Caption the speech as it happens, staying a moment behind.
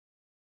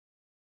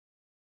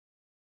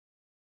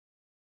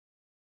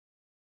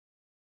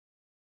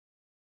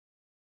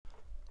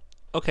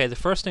Okay, the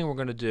first thing we're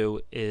going to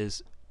do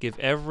is give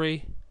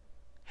every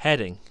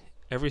heading,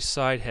 every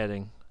side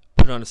heading,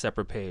 put it on a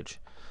separate page.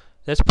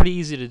 That's pretty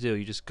easy to do.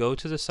 You just go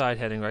to the side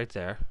heading right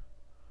there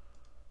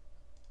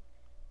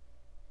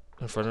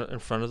in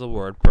front of the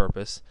word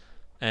purpose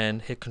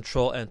and hit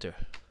Control Enter.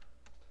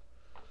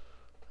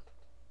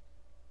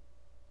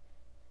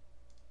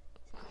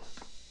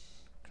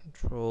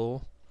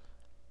 Control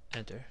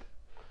Enter.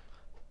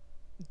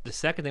 The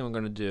second thing we're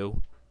going to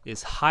do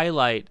is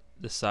highlight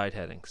the side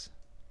headings.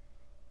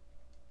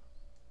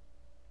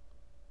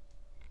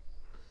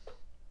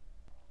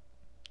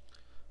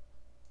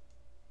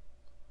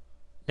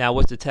 Now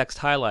with the text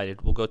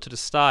highlighted, we'll go to the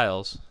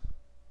styles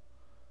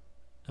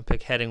and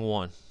pick heading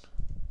 1.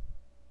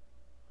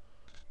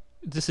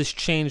 This has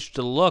changed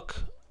the look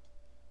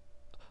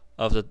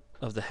of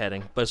the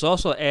heading, but it's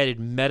also added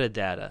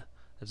metadata.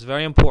 It's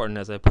very important,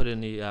 as I put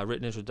in the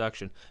written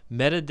introduction.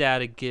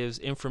 Metadata gives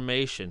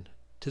information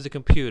to the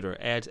computer,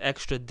 adds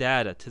extra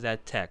data to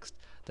that text,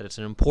 that it's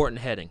an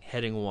important heading,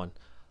 heading 1,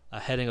 a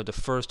heading of the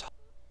first.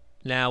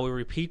 Now we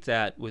repeat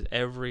that with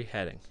every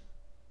heading.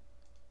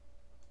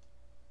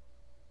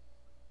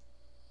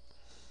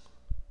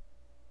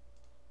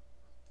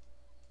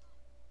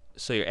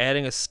 So you're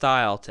adding a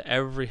style to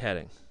every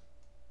heading.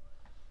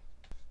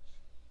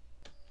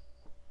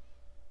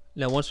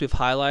 Now once we've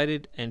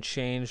highlighted and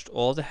changed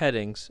all the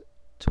headings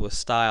to a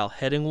style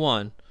heading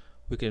 1,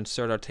 we can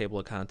insert our table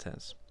of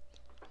contents.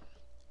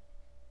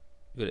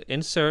 Go to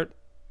Insert,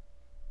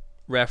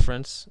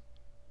 Reference,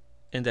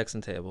 Index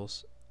and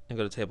Tables, and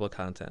go to Table of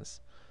Contents.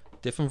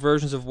 Different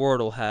versions of Word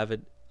will have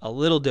it a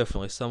little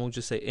differently. Some will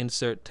just say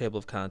Insert Table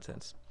of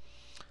Contents.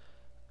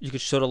 You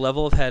could show the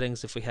level of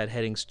headings. If we had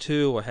headings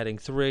 2 or heading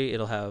 3,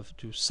 it'll have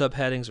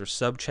subheadings or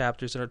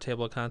subchapters in our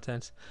table of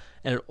contents,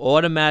 and it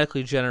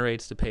automatically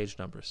generates the page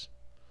numbers.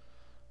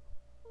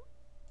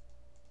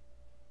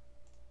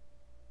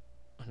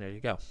 And there you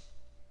go.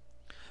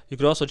 You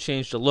could also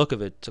change the look of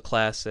it to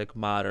classic,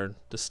 modern.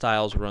 The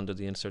styles were under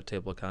the Insert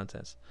Table of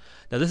Contents.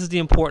 Now this is the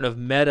importance of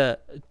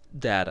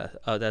metadata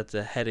that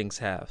the headings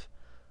have,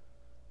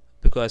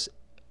 because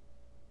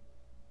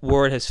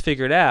Word has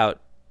figured out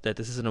that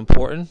this is an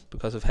important,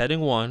 because of heading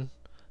 1,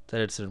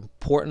 that it's an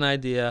important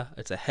idea,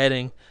 it's a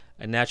heading,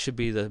 and that should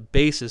be the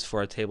basis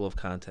for our table of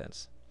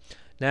contents.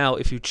 Now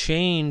if you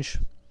change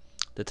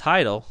the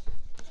title,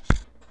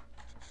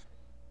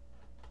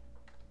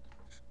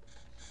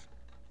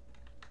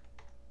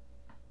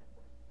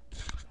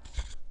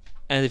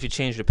 and if you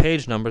change the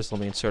page numbers, let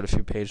me insert a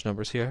few page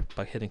numbers here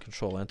by hitting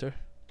Control Enter.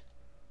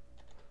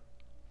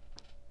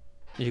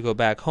 You go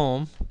back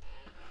home,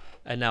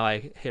 and now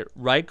I hit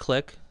right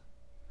click,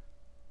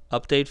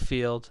 update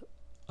field,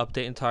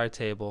 update entire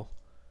table,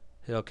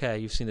 hit OK.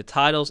 You've seen the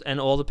titles and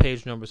all the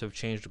page numbers have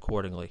changed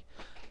accordingly.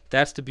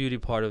 That's the beauty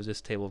part of this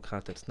table of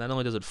contents. Not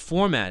only does it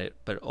format it,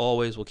 but it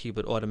always will keep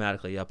it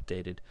automatically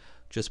updated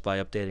just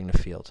by updating the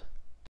field.